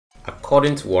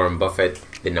According to Warren Buffett,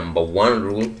 the number one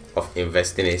rule of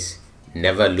investing is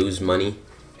never lose money,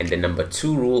 and the number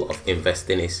two rule of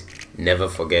investing is never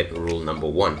forget rule number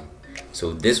one.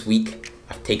 So this week,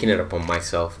 I've taken it upon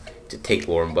myself to take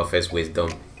Warren Buffett's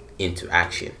wisdom into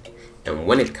action. And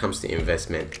when it comes to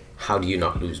investment, how do you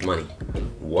not lose money?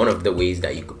 One of the ways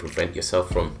that you could prevent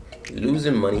yourself from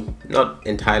losing money, not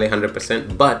entirely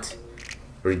 100%, but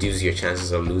reduce your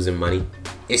chances of losing money,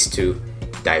 is to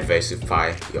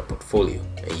diversify your portfolio.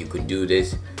 And you could do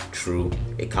this through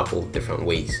a couple different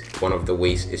ways. One of the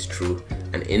ways is through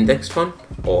an index fund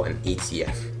or an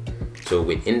ETF. So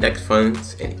with index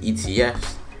funds and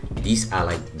ETFs, these are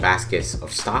like baskets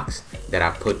of stocks that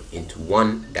are put into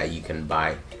one that you can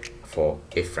buy for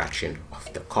a fraction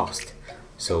of the cost.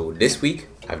 So this week,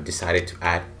 I've decided to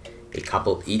add a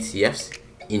couple ETFs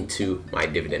into my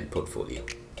dividend portfolio.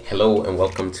 Hello and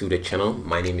welcome to the channel.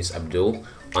 My name is Abdul.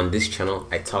 On this channel,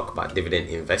 I talk about dividend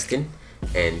investing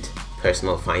and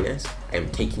personal finance. I am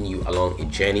taking you along a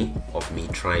journey of me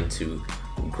trying to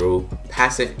grow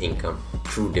passive income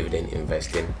through dividend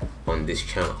investing on this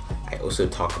channel. I also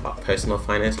talk about personal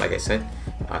finance, like I said,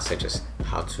 such as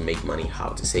how to make money, how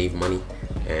to save money.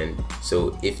 And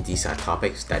so if these are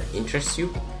topics that interest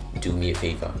you, do me a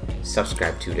favor,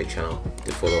 subscribe to the channel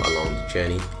to follow along the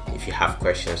journey. If you have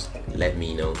questions, let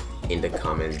me know in the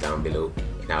comments down below,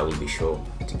 and I will be sure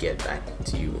to get back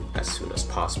to you as soon as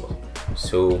possible.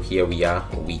 So here we are,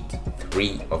 week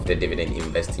 3 of the dividend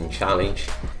investing challenge,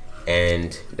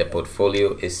 and the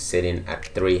portfolio is sitting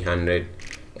at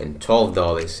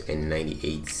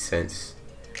 $312.98.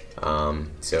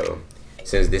 So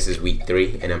since this is week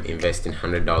 3 and I'm investing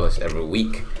 $100 every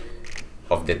week,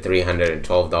 of the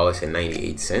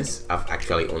 $312.98, I've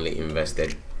actually only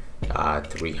invested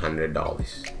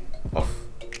 $300 of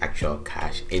actual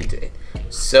cash into it.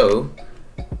 So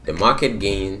the market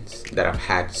gains that I've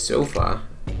had so far,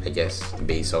 I guess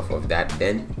based off of that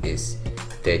then, is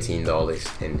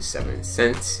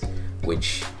 $13.07,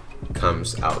 which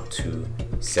comes out to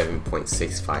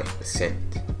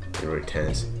 7.65% in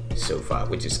returns so far,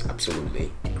 which is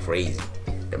absolutely crazy.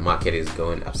 The market is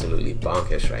going absolutely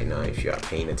bonkers right now if you are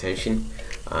paying attention,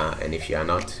 and if you are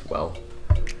not, well,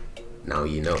 now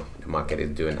you know. The market is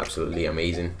doing absolutely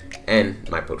amazing and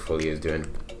my portfolio is doing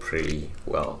pretty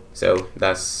well. So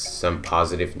that's some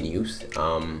positive news.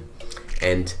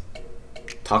 And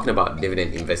talking about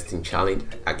dividend investing challenge,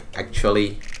 I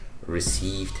actually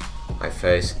received my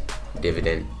first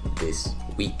dividend this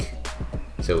week.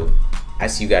 So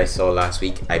as you guys saw last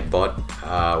week, I bought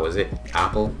was it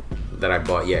Apple that I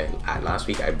bought? Yeah, last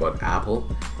week I bought Apple,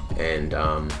 and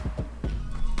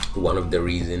one of the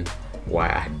reasons why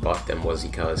I had bought them was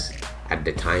because at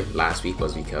the time last week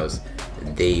was because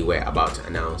they were about to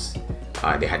announce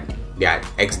their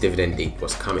ex-dividend date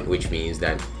was coming, which means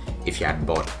that if you had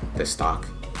bought the stock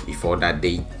before that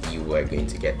date, you were going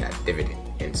to get that dividend.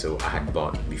 And so I had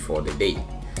bought before the date,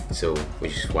 so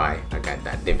which is why I got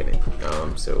that dividend.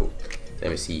 So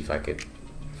let me see if I could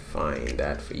find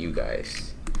that for you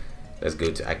guys. Let's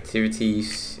go to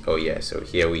activities. Oh yeah, so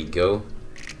here we go.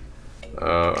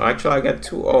 Actually I got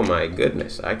two. Oh my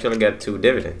goodness, I actually got 2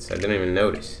 dividends. I didn't even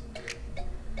notice.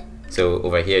 So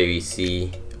over here you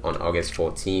see on August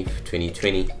 14th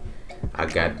 2020, I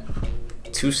got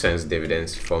 2 cents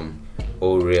dividends from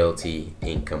O Realty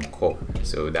Income Corp.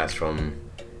 So that's from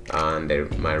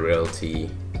my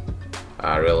realty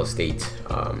real estate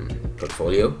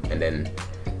portfolio. And then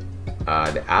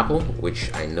the Apple, which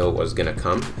I know was gonna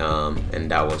come, and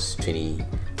that was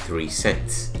 23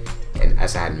 cents. And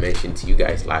as I had mentioned to you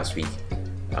guys last week,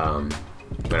 when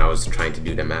I was trying to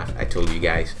do the math, I told you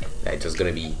guys that it was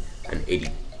gonna be an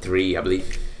 83, I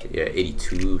believe, yeah,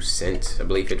 82 cents, I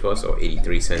believe it was, or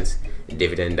 83 cents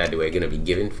dividend that they were gonna be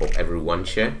given for every 1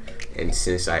 share. And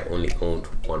since I only owned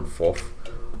 1/4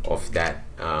 of that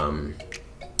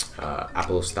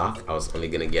Apple stock, I was only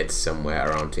gonna get somewhere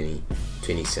around 20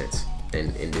 cents.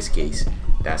 And in this case,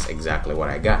 that's exactly what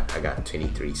I got. I got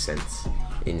 23 cents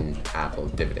in Apple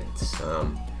dividends.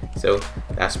 So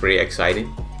that's pretty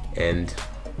exciting. And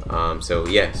so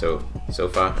yeah, so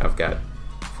far I've got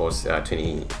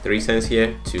 23 cents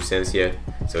here, 2 cents here,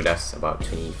 so that's about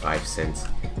 25 cents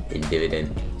in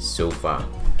dividend so far,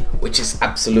 which is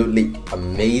absolutely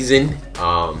amazing.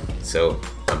 So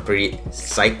I'm pretty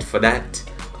psyched for that.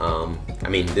 I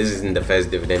mean, this isn't the first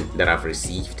dividend that I've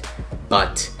received,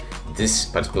 but this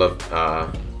particular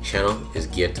channel is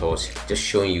geared towards just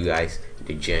showing you guys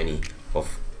the journey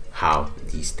of how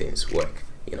these things work.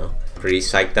 You know, pretty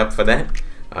psyched up for that.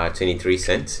 23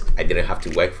 cents. I didn't have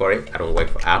to work for it. I don't work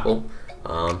for Apple,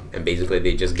 and basically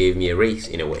they just gave me a raise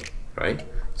in a way, right?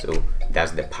 So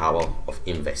that's the power of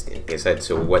investing. Like I said,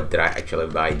 so what did I actually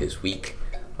buy this week?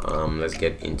 Let's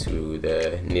get into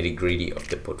the nitty-gritty of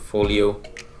the portfolio.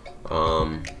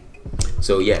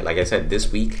 So yeah, like I said,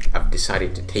 this week I've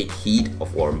decided to take heed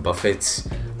of Warren Buffett's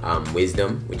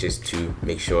wisdom, which is to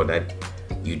make sure that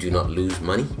you do not lose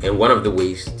money. And one of the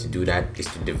ways to do that is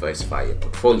to diversify your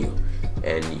portfolio.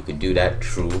 And you could do that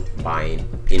through buying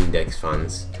index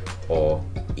funds or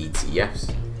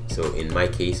ETFs. So in my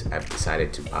case, I've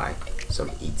decided to buy some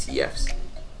ETFs.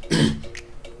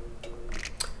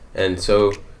 And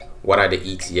so what are the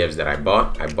ETFs that I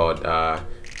bought? I bought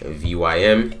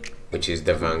VYM, which is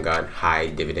the Vanguard High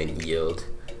Dividend Yield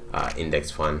Index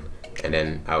Fund. And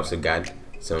then I also got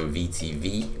some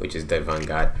VTV, which is the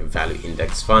Vanguard Value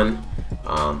Index Fund.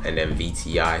 And then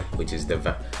VTI, which is the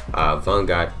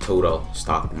Vanguard Total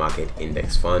Stock Market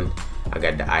Index Fund. I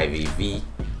got the IVV,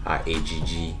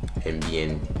 AGG, and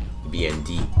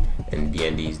BND. And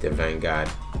BND is the Vanguard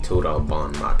Total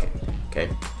Bond Market. Okay,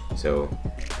 so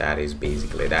that is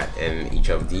basically that. And each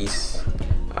of these,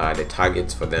 the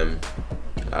targets for them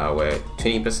were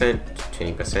 20%,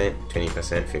 20%,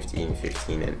 20%, 15,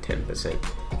 15, and 10%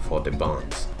 for the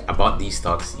bonds. I bought these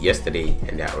stocks yesterday,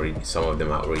 and they're already, some of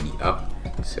them are already up.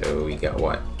 So we got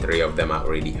what, 3 of them are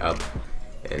already up,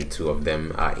 and 2 of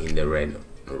them are in the red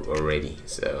already.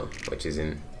 So which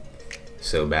isn't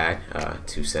so bad.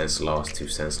 2 cents lost, 2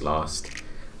 cents lost,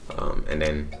 and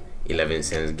then 11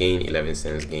 cents gain, 11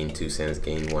 cents gain, 2 cents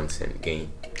gain, 1 cent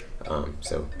gain.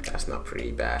 So that's not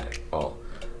pretty bad at all.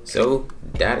 So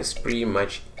that is pretty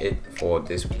much it for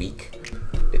this week.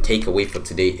 The takeaway for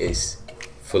today is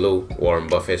follow Warren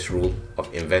Buffett's rule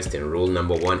of investing. Rule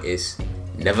number 1 is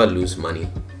never lose money,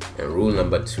 and rule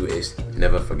number 2 is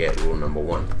never forget rule number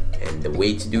 1. And the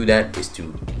way to do that is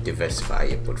to diversify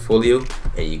your portfolio,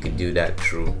 and you can do that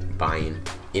through buying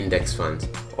index funds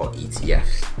or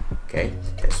ETFs. Okay,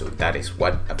 and so that is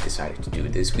what I've decided to do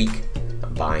this week.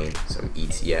 I'm buying some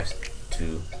ETFs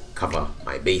to cover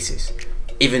my bases.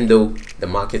 Even though the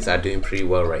markets are doing pretty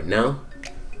well right now,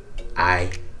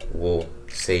 I will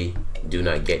say do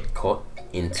not get caught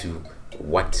into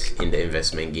what in the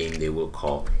investment game they will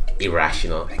call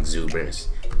irrational exuberance,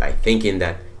 by thinking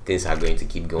that things are going to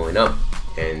keep going up,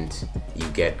 and you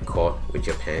get caught with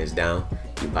your pants down.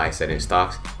 You buy certain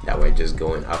stocks that were just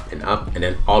going up, and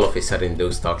then all of a sudden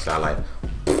those stocks are like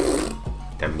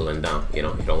tumbling down. You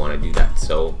know, you don't want to do that.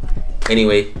 So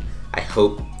anyway, I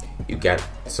hope you got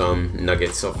some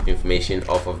nuggets of information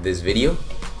off of this video.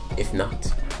 If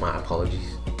not, my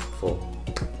apologies for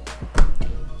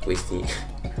wasting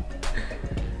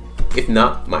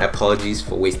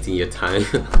your time.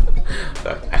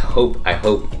 But I hope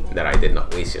that I did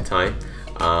not waste your time.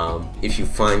 If you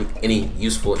find any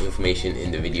useful information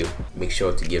in the video, make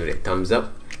sure to give it a thumbs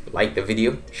up, like the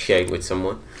video, share it with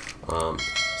someone,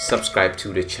 subscribe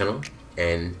to the channel.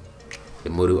 And the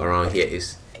motto around here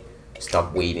is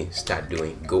stop waiting, start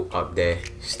doing. Go out there,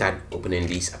 start opening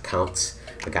these accounts.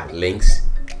 I got links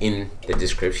in the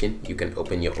description. You can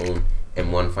open your own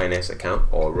M1 Finance account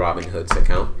or Robinhood's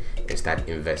account and start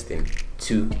investing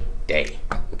today.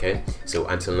 Okay, so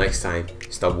until next time,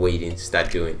 stop waiting,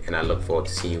 start doing, and I look forward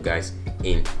to seeing you guys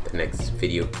in the next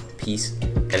video. Peace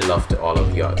and love to all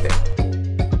of you out there.